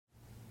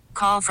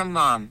call from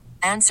mom.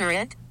 Answer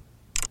it.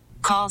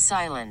 Call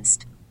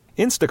silenced.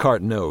 Instacart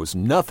knows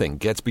nothing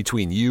gets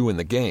between you and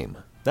the game.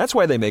 That's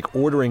why they make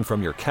ordering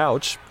from your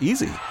couch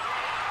easy.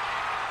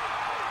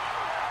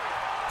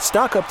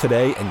 Stock up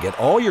today and get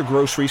all your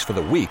groceries for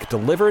the week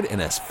delivered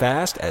in as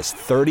fast as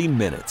 30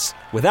 minutes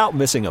without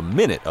missing a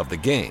minute of the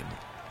game.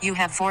 You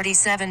have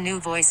 47 new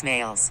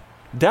voicemails.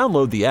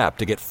 Download the app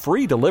to get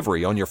free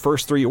delivery on your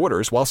first 3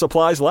 orders while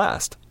supplies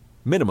last.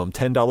 Minimum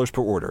 $10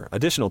 per order.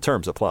 Additional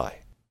terms apply.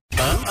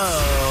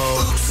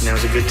 Uh-oh.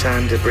 Now's a good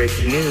time to break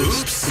the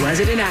news. Oops. Was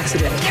it an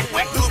accident?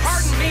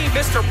 Pardon me,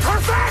 Mr.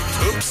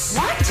 Perfect! Oops.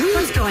 What?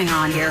 What's going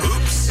on here?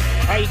 Oops. All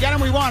right, you got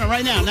them. We want them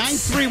right now.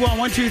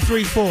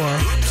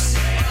 931-1234.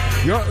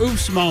 Oops. Your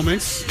oops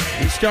moments.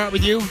 We start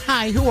with you.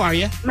 Hi, who are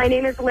you? My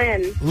name is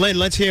Lynn. Lynn,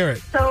 let's hear it.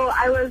 So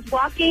I was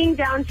walking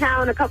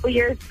downtown a couple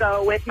years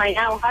ago with my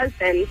now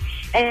husband,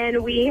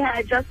 and we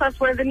had just left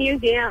one of the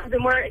museums,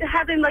 and we're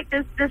having like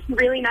this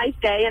really nice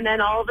day, and then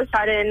all of a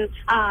sudden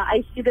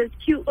I see this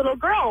cute little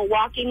girl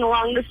walking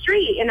along the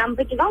street, and I'm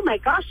thinking, oh my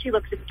gosh, she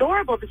looks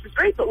adorable. This is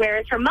great, but where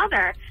is her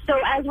mother? So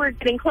as we're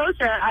getting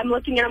closer, I'm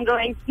looking and I'm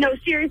going, no,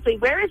 seriously,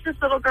 where is this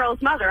little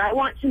girl's mother? I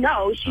want to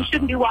know. She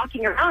shouldn't be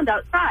walking around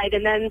outside.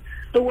 And then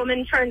the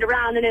woman turned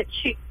around, and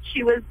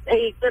she was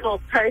a little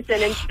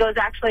person, and she goes,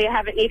 actually, I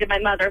haven't needed my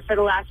mother for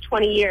the last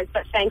 20 years,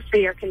 but thanks for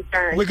your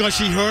concern. Because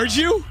she heard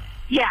you?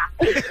 Yeah.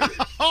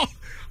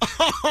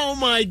 Oh,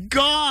 my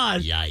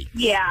God. Yikes.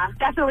 Yeah,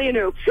 definitely an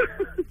oops.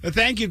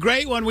 Thank you.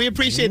 Great one. We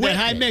appreciate that.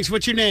 Hi, Mix.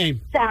 What's your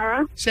name?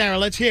 Sarah. Sarah,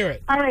 let's hear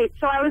it. All right,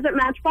 so I was at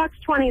Matchbox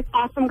 20's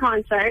awesome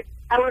concert.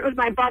 I went with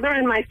my brother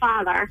and my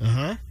father.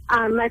 Uh-huh.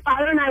 My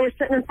father and I were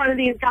sitting in front of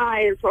these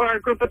guys, or a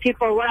group of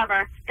people, or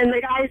whatever, and the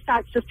guy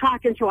starts just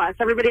talking to us.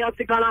 Everybody else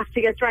had gone off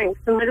to get drinks,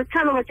 and we're just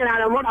kind of looking at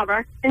him,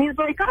 whatever. And he's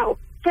like, oh,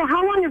 so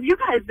how long have you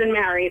guys been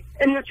married?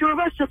 And the two of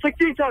us just looked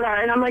at each other,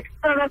 and I'm like,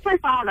 oh, that's my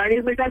father. And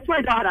he's like, that's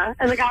my daughter.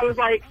 And the guy was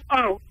like,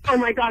 oh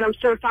my God, I'm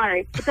so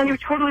sorry. But then he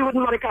totally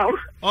wouldn't let it go.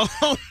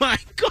 Oh, my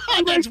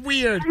God, that's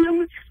weird. And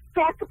then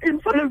stuck in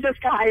front of this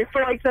guy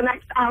for like the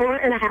next hour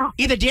and a half.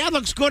 Either Dad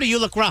looks good or you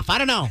look rough. I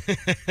don't know.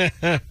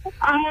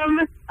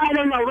 I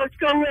don't know. Let's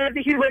go with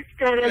he looks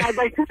good, and I'd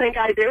like to think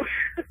I do.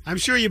 I'm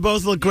sure you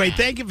both look great.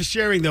 Thank you for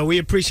sharing, though. We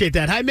appreciate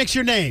that. Hi, Mix,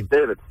 your name.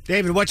 David.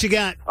 David, what you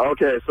got?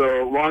 Okay,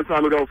 so a long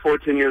time ago,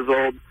 14 years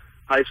old,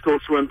 high school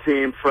swim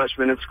team,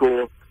 freshman in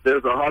school.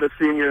 There's the hottest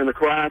senior in the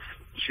class.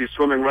 She's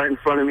swimming right in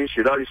front of me.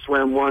 She'd already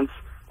swam once.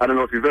 I don't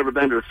know if you've ever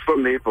been to a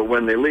swim meet, but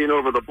when they lean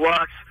over the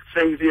blocks,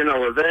 things you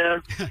know are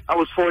there. I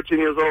was 14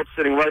 years old,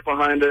 sitting right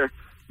behind her.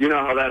 You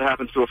know how that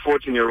happens to a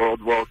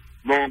 14-year-old. Well,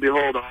 lo and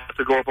behold, I have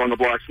to go up on the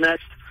blocks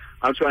next.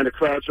 I'm trying to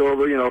crouch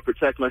over,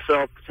 protect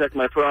myself, protect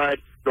my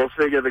pride. Go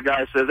figure, the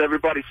guy says,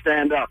 everybody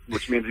stand up,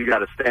 which means you got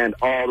to stand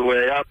all the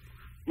way up.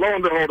 Lo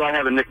and behold, I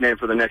have a nickname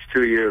for the next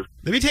 2 years.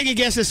 Let me take a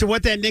guess as to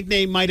what that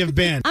nickname might have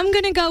been. I'm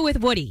going to go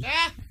with Woody.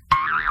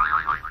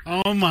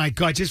 Oh, my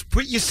God. Just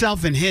put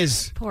yourself in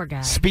his Poor guy.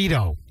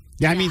 Speedo.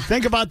 Yeah, I mean,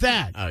 think about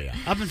that. Oh, yeah.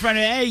 Up in front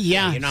of, hey,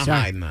 yeah. You're not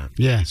sorry. hiding that.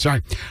 Yeah,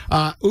 sorry.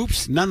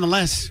 Oops,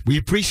 nonetheless, we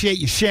appreciate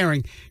you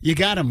sharing. You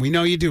got them. We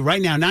know you do.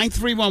 Right now,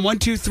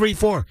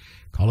 931-1234.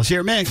 Call us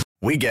here at Mix.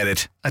 We get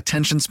it.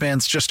 Attention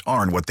spans just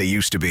aren't what they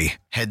used to be.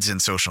 Heads in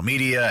social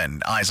media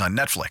and eyes on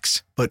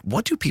Netflix. But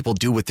what do people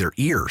do with their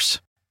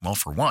ears? Well,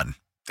 for one,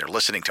 they're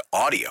listening to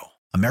audio.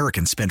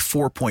 Americans spend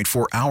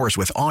 4.4 hours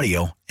with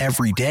audio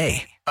every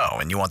day. Oh,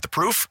 and you want the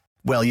proof?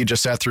 Well, you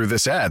just sat through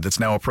this ad that's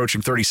now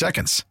approaching 30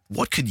 seconds.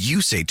 What could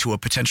you say to a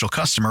potential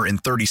customer in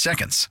 30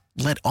 seconds?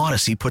 Let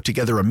Odyssey put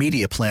together a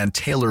media plan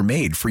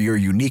tailor-made for your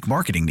unique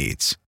marketing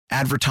needs.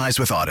 Advertise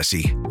with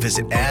Odyssey.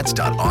 Visit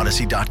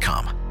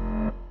ads.odyssey.com.